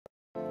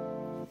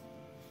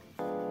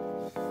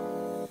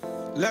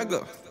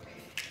Lego.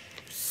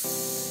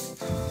 It's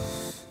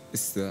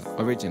the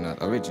original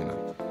Batman.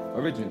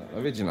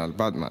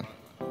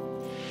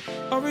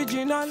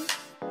 Original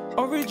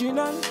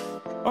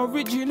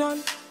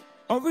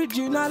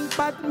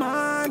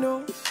Batman.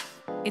 Oh.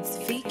 It's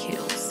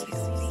V-Kills.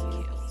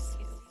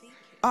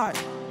 Aye.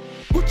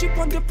 Gucci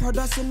on the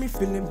Prada, see me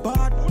feeling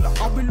bad.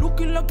 I'll be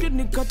looking like the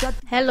nigga that.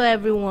 Hello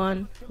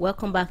everyone,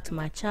 welcome back to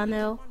my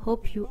channel.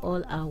 Hope you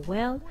all are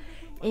well.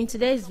 In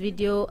today's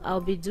video,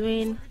 I'll be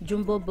doing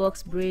jumbo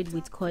box braid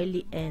with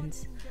coily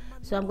ends.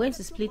 So I'm going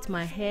to split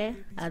my hair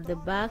at the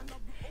back,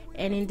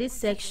 and in this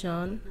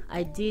section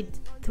I did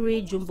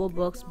 3 jumbo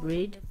box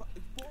braid.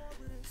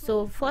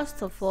 So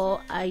first of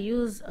all, I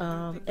use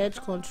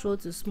edge control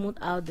to smooth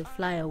out the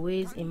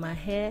flyaways in my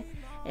hair,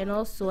 and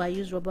also I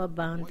use rubber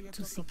band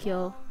to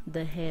secure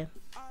the hair.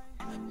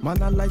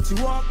 Man, I light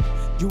you up,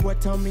 you will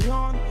turn me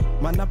on.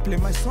 Man, I play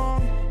my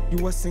song, you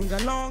will sing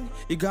along.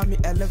 You got me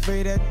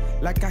elevated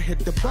like I hit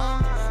the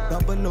bomb.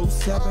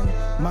 007,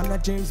 man, I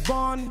James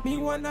Bond. Me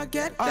wanna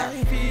get that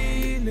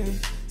feeling,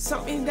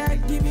 something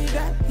that give me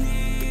that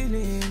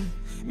healing.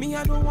 Me,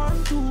 I don't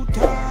want to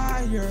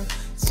tire,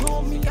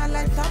 so me, I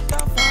light up the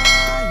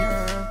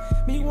fire.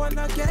 Me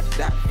wanna get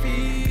that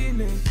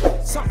feeling,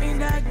 something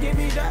that give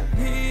me that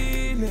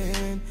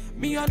healing.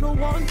 Me, I don't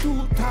want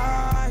to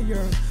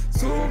tire,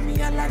 so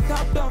me, I light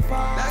up the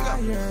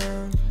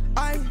fire.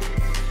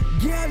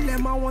 Girl,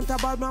 them I want a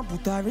bad man,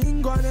 put a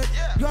ring on it.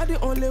 You're the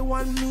only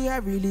one me I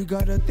really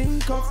gotta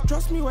think of.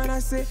 Trust me when I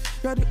say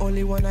you're the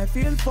only one I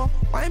feel for.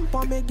 Wine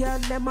for me, girl,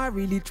 them I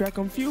really try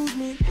confuse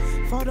me.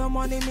 For the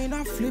money, me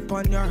not flip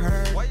on your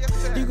head.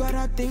 You got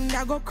a thing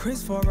that go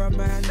Chris for a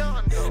man.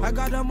 I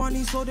got the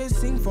money, so they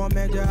sing for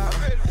me, girl.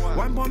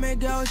 Wine for me,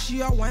 girl,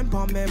 she a wine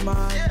for me,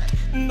 man.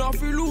 Now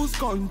if you lose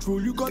control,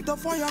 you got the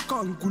fire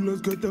can cool, let's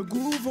get the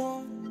groove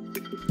on.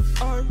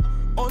 Aye.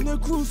 On the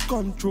cruise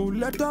control,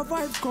 let the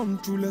vibes come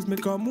true, let's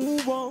make a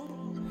move on.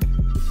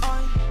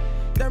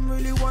 Them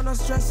really wanna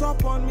stress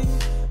up on me.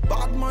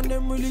 Bad man,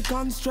 them really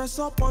can't stress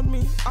up on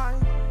me. I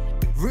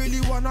really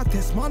wanna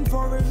test man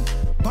for it.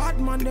 Bad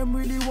man, them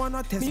really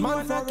wanna test me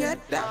man for it.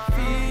 Get that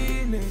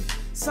feeling,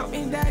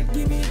 something that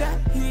give me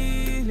that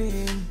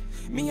healing.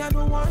 Me, I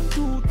don't want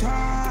to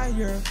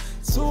tire,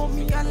 so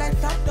me, I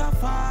light up the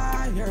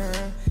fire.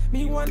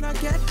 Me wanna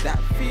get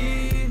that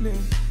feeling,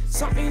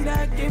 something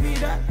that give me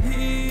that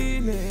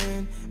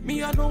healing.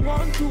 Me, I don't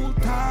want to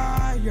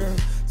tire,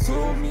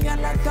 so me, I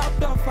light up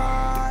the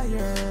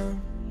fire.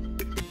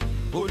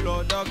 Oh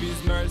Lord of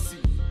His mercy,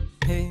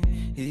 hey,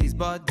 His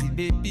body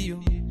baby,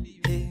 oh,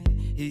 hey,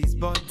 His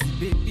body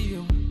baby,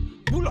 oh.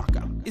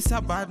 Bulaka, it's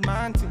a bad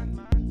man thing.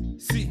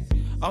 See,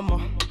 I'm a,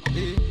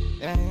 hey,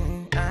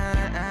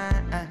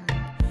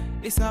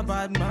 it's a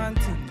bad man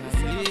thing.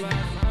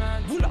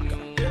 Bulaka,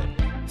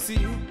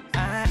 see,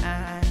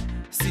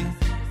 see.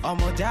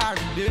 Omo ja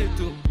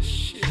relate,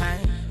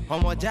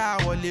 omo ja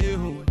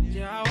wole,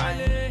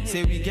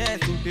 say we get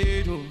to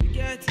pay,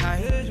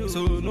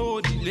 so no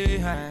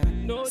delay.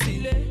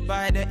 See,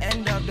 by the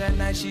end of the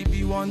night she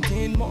be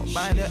wanting more.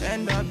 By the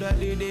end of the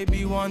day they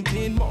be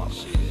wanting more.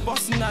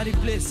 Busting out the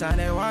place and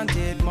they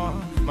wanted more.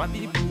 My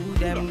people,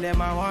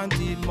 them I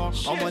wanted more.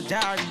 Omo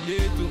ja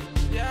relate,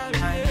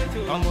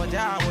 omo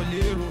ja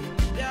wole,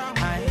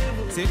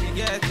 say we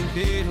get to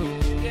pay,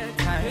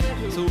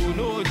 so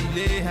no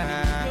delay.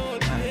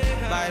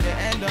 By the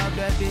end of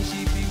the day,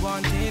 she be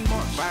wanting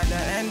more. By the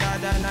end of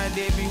the night,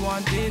 they be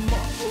wanting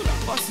more.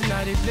 Busting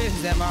out the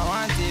place, them I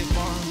wanted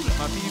more.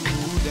 My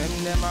people,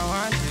 them I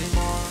wanted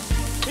more.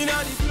 In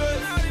all the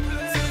place,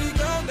 see the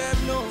girl, them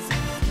know.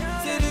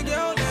 See the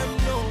girl, them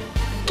know.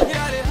 In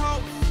all the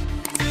house,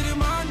 see the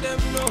man,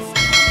 them know.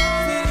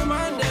 See the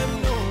man, them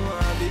know.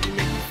 Baby,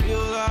 make me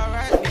feel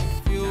alright, make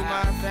me feel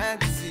my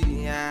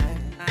fantasy.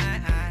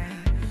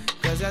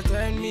 Cause you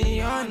turn me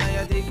on, now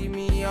you're taking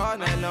me all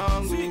night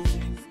long.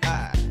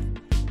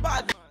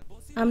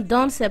 I'm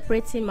done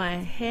separating my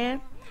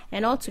hair,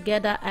 and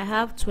altogether I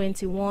have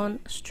 21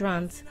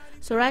 strands.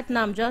 So right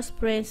now I'm just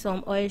spraying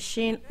some oil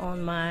sheen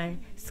on my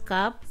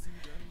scalp,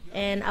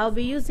 and I'll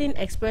be using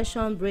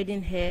expression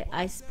braiding hair.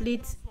 I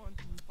split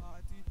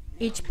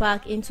each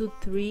pack into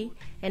 3,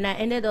 and I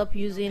ended up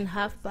using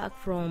half pack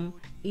from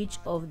each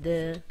of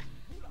the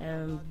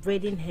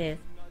braiding hair.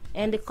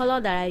 And the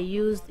color that I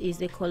used is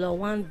a color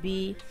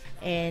 1B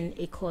and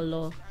a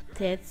color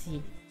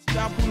 30.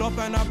 I pull up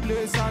in a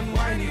place and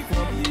whine it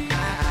for me.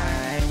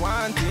 I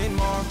wanting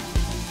more.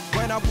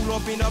 When I pull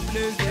up in a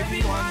place, they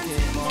be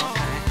wanting more.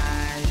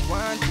 I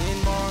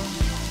wanting more.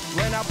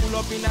 When I pull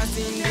up in a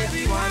scene, they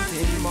be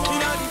wanting more. In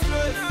the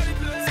place,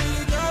 see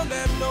the girl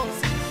them know.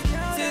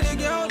 See the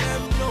girl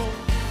them know.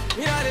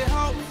 In the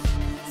house,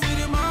 see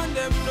the man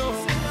them know.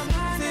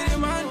 See the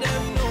man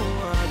them know.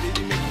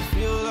 Baby, make me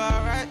feel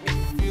alright, make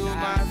me feel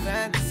my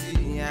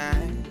fantasy.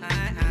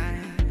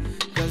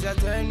 Cause you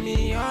turn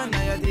me on,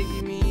 now you're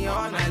taking me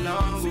all night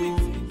long.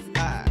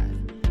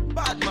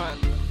 Bad man,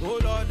 oh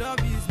Lord of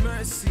His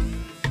mercy.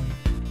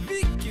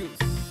 V-Kills,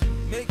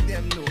 make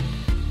them know.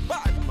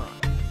 Bad man,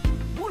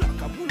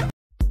 bulaka bulaka.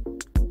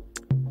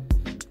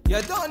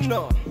 You don't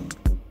know.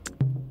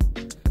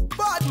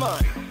 bad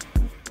man.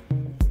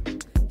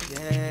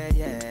 Yeah.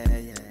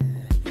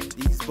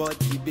 This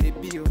body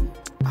baby, oh.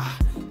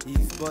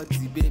 This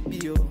body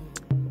baby, oh.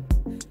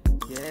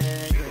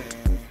 Yeah.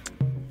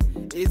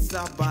 It's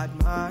a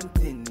bad man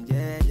thing,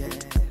 yeah.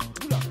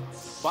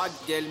 Bad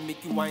girl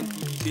make you wine to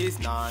the bass,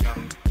 nah.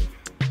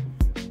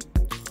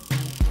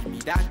 Give me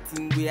that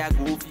thing where I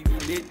go feel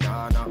late,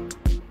 nah. The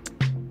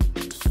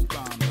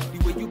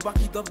way you back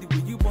it up, the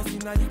way you bust in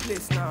the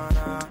place, nah.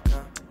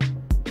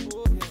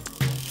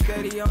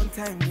 Steady on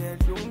time, yeah,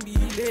 don't be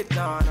late,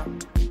 nah.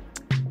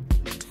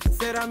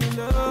 Said I'm in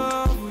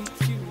love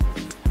with you,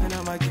 and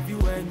I'ma give you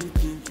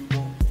anything you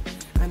want,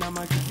 and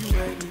I'ma give you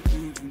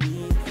anything you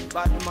need.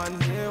 Bad man,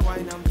 yeah,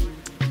 wine I'm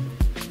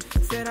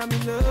through. Said I'm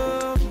in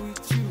love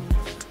with you,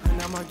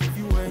 and I'ma give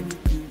you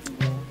anything you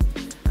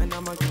want, and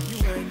I'ma give you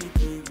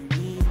anything you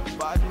need.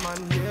 Bad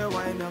man, yeah,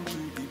 wine I'm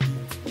through the beat.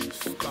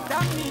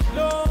 Tell me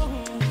low,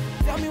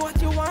 tell me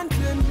what you want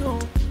to know.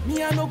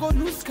 Me, I no go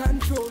lose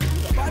control.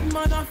 Bad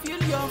man, I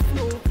feel your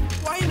flow.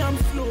 Wine I'm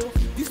slow.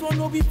 This one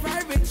no be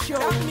private show.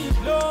 Tell me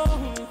low,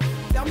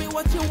 tell me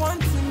what you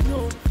want to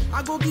know.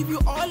 I go give you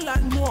all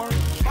and more.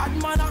 Bad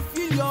man, I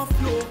feel your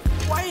flow.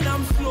 Wine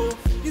I'm slow.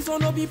 This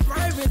one no be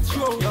private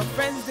show. Your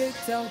friends they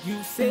tell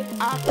you say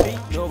I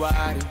ain't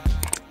nobody.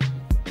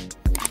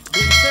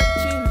 Been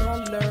searching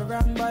all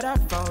around, but I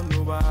found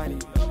nobody.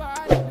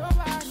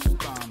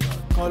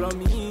 Call on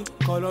me.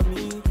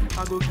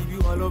 I go give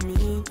you all of me.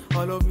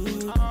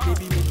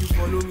 Baby, make you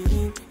follow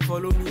me.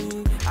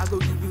 I go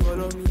give you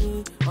all of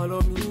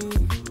me.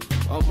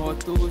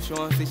 Omoto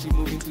Sean say she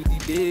moving to the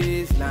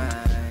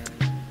baseline.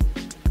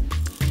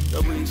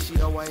 The way she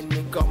a wine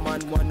make a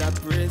man wanna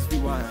praise the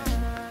wine.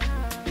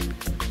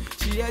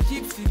 She a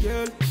gypsy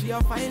girl, she a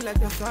fine like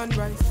the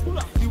sunrise.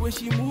 The way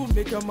she move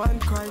make a man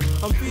cry.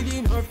 I'm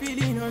feeling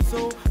her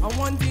so I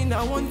want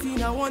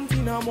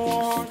her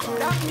more.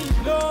 Tell me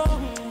low,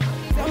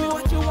 tell me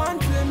what you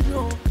want to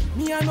know.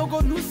 Me I no go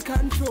lose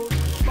control.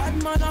 Bad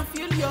man I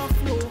feel your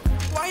flow.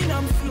 Wine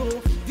I'm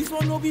slow. This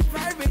one no be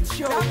private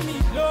show. Tell me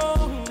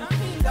low,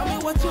 tell me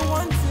what you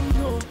want to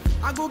know.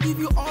 I go give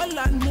you all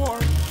and more.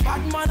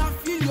 Bad man I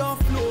feel your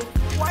flow.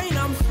 Wine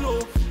I'm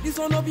slow. This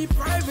one no be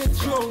private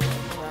show.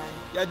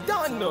 You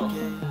don't know.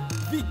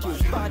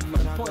 Vicky's bad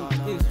man point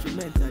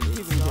instrumental.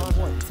 Giving them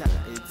one time.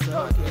 It's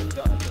okay.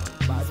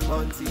 Bad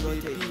man go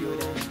take you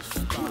there.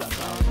 Pull up.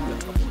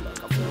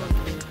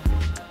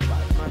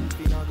 Bad man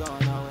finna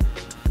gone away.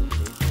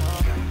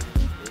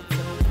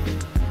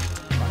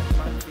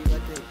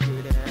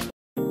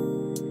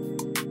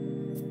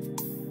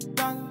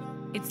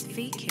 It's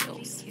feet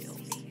kills.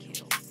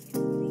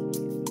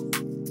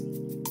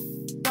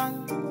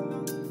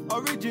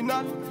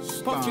 Original,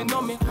 pumping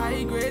on me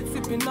high grade,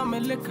 sipping on me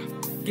liquor.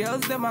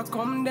 Girls them a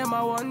come, them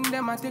a want,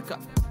 them a take her.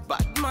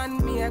 Bad man,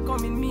 me a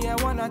come in, me a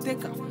wanna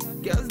take her.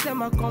 Girls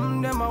them a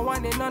come, them a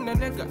want it on the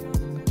liquor.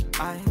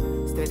 I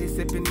steady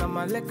sipping on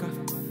my liquor.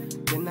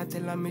 Then I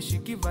tell her me she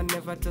give her,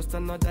 never trust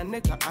another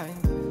nigga. I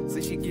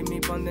say she give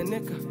me on the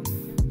nigga.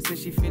 Say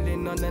she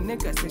feeling on the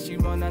nigga, say she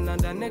run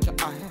another nigga.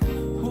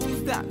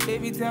 Who's that?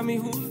 Baby, tell me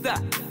who's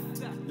that?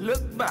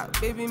 Look back,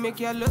 baby, make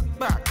you look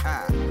back.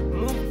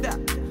 Move that,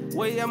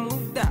 way you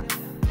move that.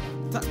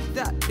 Touch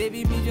that,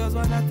 baby, me just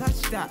wanna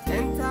touch that.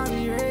 Enter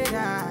me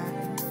radar.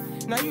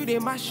 Now you they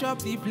mash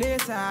up the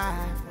place.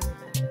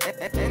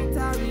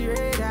 Enter me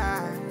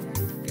radar.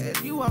 Girl,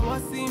 you are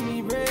what see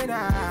me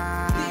radar.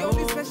 The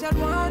only special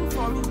one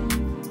for me.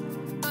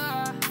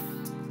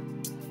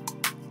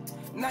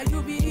 Now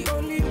you be the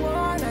only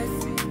one I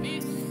see.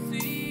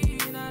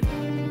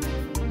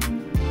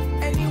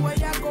 Anywhere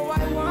I go,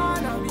 I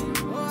wanna be.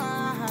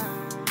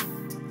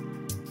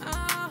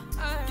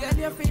 Girl,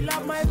 you feel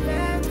like my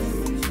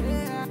fantasy.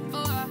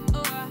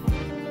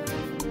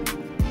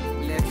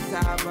 Let's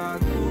have a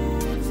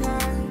good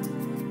time.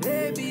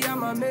 Baby,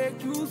 I'ma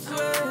make you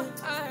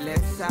sweat.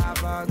 Let's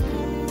have a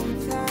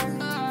good time.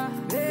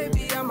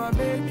 Baby, I'ma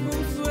make you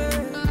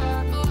sweat.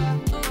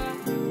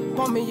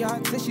 Pommy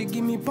yard, say she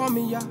give me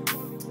pommy yard.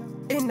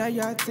 In a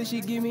yard, say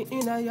she give me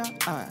in a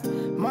yard.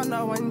 Man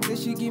a wine, say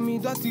she give me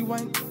dirty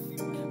wine.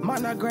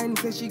 Man a grind,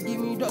 say she give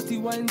me dirty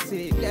wine.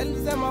 Say, girl,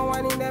 say my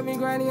wine in every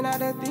grinding, I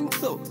don't think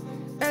so.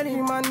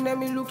 Any man, let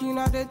me looking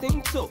at the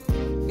thing so.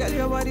 Girl,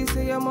 your body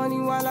say your money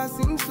while I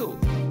sing so.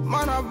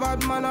 Man a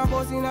bad, man a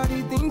boss in the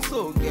thing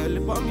so. Girl,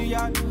 pommy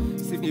yard,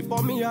 say me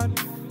pommy yard.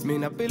 Me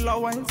na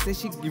pillow wine, say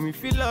she give me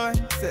filler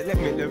wine. Say let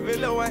me the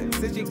villa wine,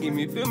 say she give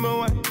me film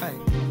wine.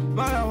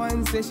 Man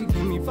one say she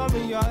give me for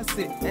me, you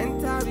say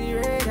enter the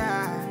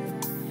radar.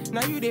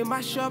 Now you they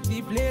mash up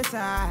the place.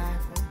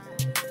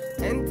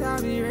 Enter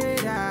the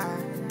radar.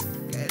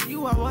 Girl,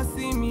 you are what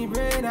see me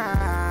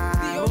radar.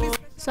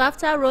 So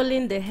after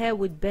rolling the hair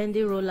with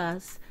bendy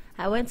rollers,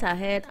 I went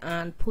ahead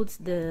and put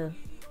the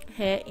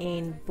hair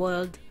in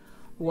boiled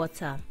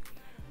water.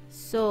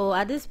 So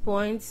at this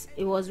point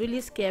it was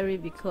really scary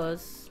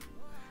because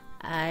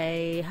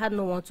I had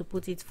no one to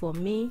put it for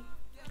me.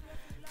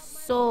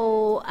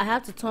 So I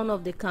had to turn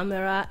off the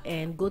camera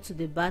and go to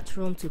the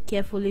bathroom to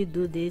carefully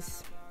do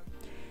this.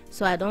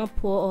 so I don't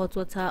pour hot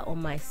water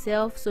on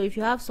myself. So if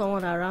you have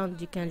someone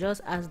around, you can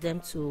just ask them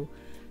to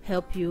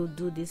help you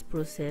do this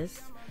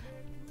process.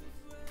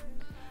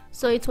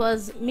 So it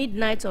was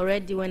midnight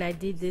already when I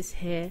did this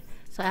hair,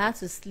 so I had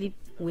to sleep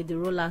with the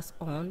rollers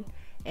on.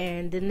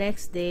 And the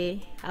next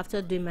day,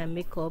 after doing my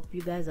makeup,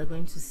 you guys are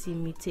going to see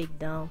me take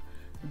down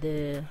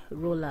the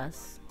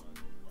rollers.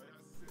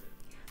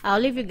 I'll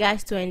leave you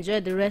guys to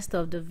enjoy the rest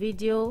of the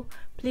video.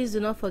 Please do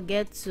not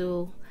forget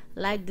to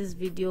like this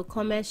video,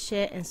 comment,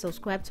 share, and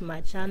subscribe to my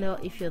channel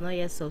if you're not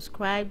yet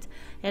subscribed.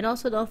 And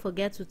also don't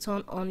forget to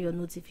turn on your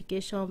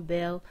notification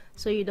bell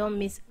so you don't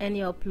miss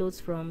any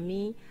uploads from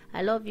me.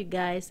 I love you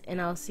guys,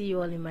 and I'll see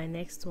you all in my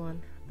next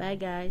one. Bye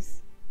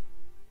guys.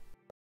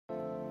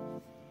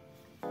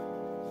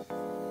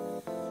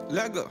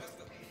 Lego.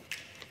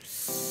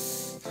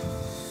 It's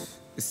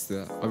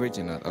the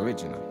original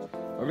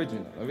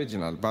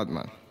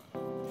Batman.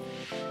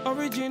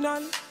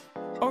 Original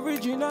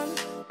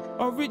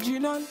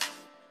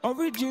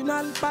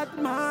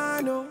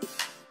Batman. Oh.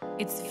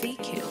 It's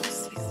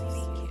VQs.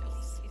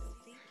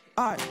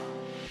 Aye.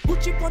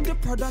 Gucci on the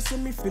Prada,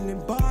 send me feeling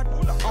bad.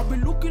 I'll be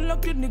looking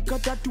like the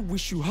nigga that you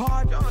wish you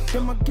had.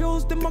 Them my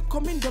girls, them are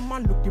coming, them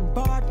are looking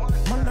bad.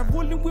 Man, I'm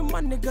rolling with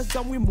my niggas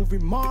and we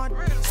moving mad.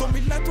 So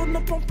me light on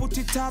up and put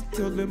it up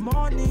till the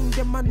morning.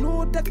 Them I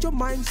know that your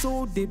mind,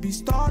 so they be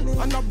stalling.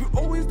 And I'll be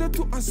always there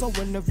to answer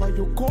whenever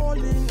you're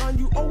calling. And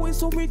you always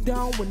hold me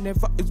down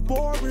whenever it's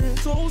boring.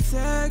 So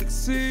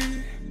sexy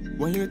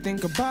when you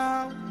think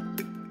about,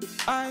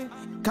 I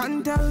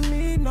can't tell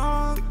me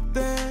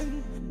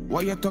nothing.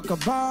 What you talk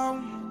about?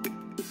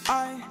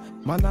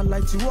 Man, I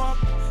light you up,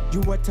 you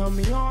will turn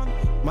me on.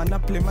 Man, I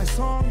play my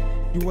song,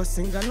 you will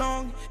sing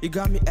along. You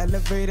got me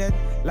elevated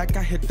like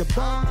I hit the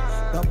bomb.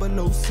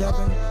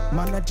 007,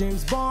 man, I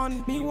James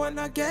Bond. Me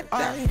wanna get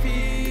that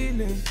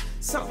feeling,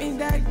 something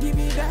that give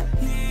me that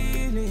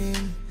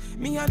healing.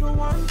 Me, I don't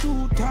want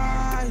to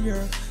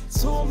tire,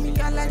 so me,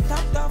 I light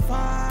up the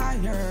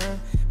fire.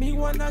 Me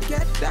wanna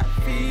get that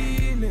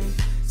feeling,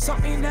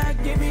 something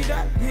that give me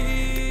that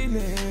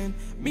healing.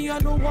 Me, I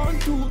don't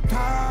want to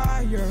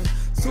tire,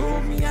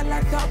 so me, I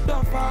light up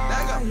the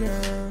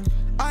fire.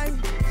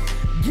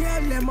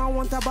 Girl, them I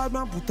want a bad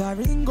man, put a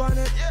ring on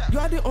it.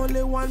 You're the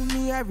only one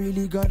me I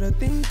really gotta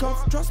think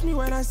of. Trust me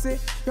when I say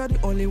you're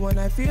the only one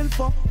I feel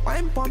for.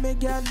 Wine for me,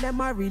 girl, them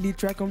I really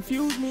try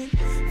confuse me.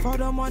 For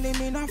the money,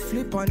 me not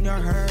flip on your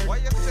head.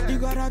 You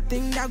got a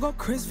thing that go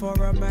Chris for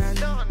a man.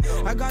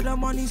 I got the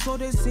money, so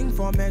they sing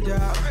for me,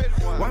 girl.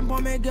 Wine for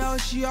me, girl,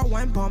 she a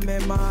wine for me,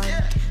 man.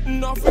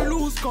 Nothing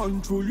lose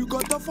control, you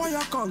got the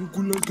fire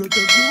concool, let's get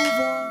the groove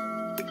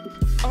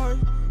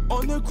on.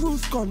 On the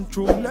cruise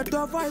control, let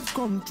the vibes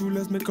come true,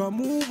 let's make a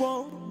move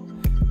on.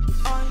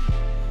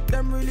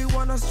 Them really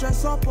wanna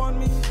stress up on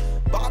me.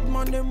 Bad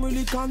man, them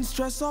really can't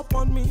stress up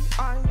on me.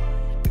 I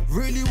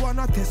really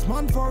wanna test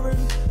man for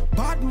him.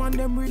 Bad man,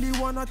 them really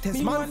wanna test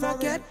me man for him. Me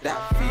wanna get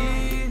that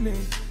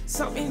feeling,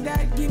 something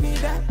that give me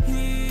that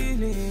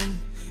healing.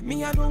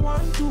 Me, I don't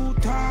want to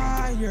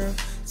tire,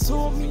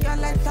 so me, I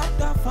light up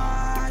the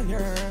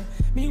fire.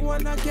 Me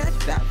wanna get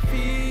that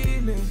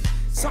feeling,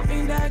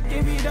 something that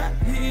give me that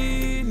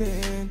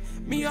healing.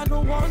 Me, I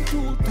don't want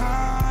to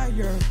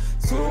tire,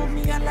 so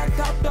me, I light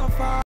up the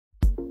fire.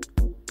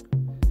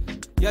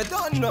 You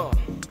don't know,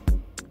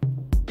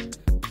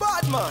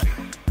 bad man.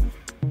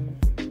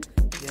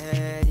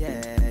 Yeah.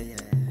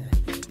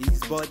 His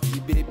body,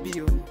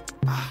 baby, oh.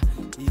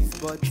 His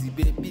body,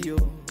 baby,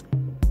 oh.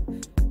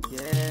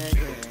 Yeah.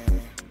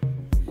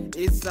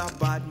 It's a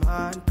bad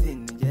man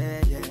thing,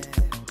 yeah.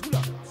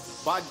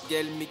 Bad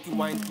girl make you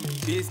wine to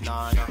the bass,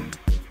 nah.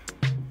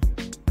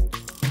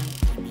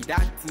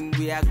 That thing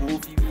where I go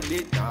feel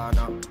late, nah.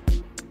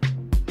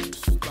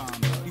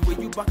 The way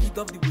you back it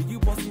up, the way you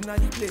bust in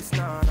the place,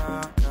 nah.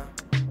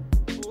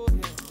 Oh,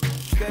 yeah.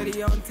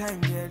 Steady on time,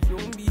 yeah,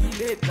 don't be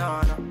late,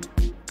 nah.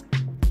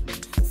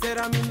 Said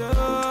I'm in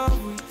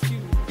love with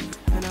you,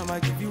 and I'ma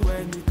give you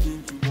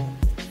anything you want,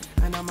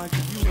 and I'ma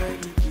give you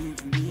anything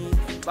you need.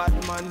 Bad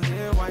man,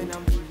 yeah, wine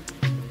I'm through.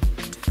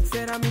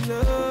 Said I'm in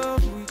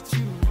love with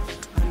you,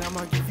 and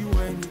I'ma give you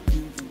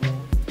anything you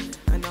want,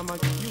 and I'ma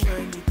give you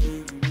anything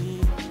you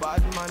need.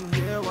 Bad man,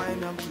 yeah,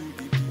 wine I'm to the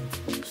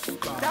beat.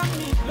 Tell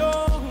me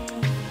low,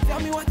 tell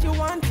me what you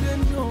want to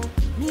know.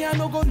 Me, I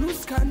no go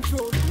lose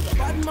control.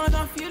 Bad man,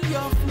 I feel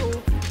your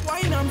flow.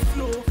 Wine I'm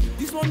slow,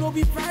 this one no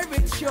be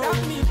private show. Tell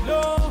me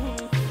low,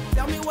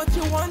 tell me what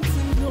you want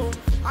to know.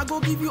 I go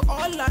give you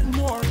all and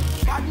more.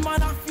 Bad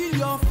man, I feel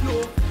your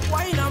flow.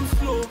 Wine I'm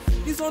slow,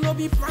 this one no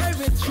be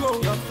private show.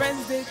 Your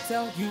friends they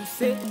tell you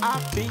say I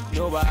be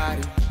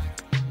nobody.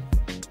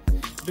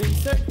 Been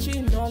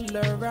searching all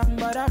around,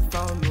 but I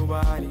found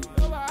nobody.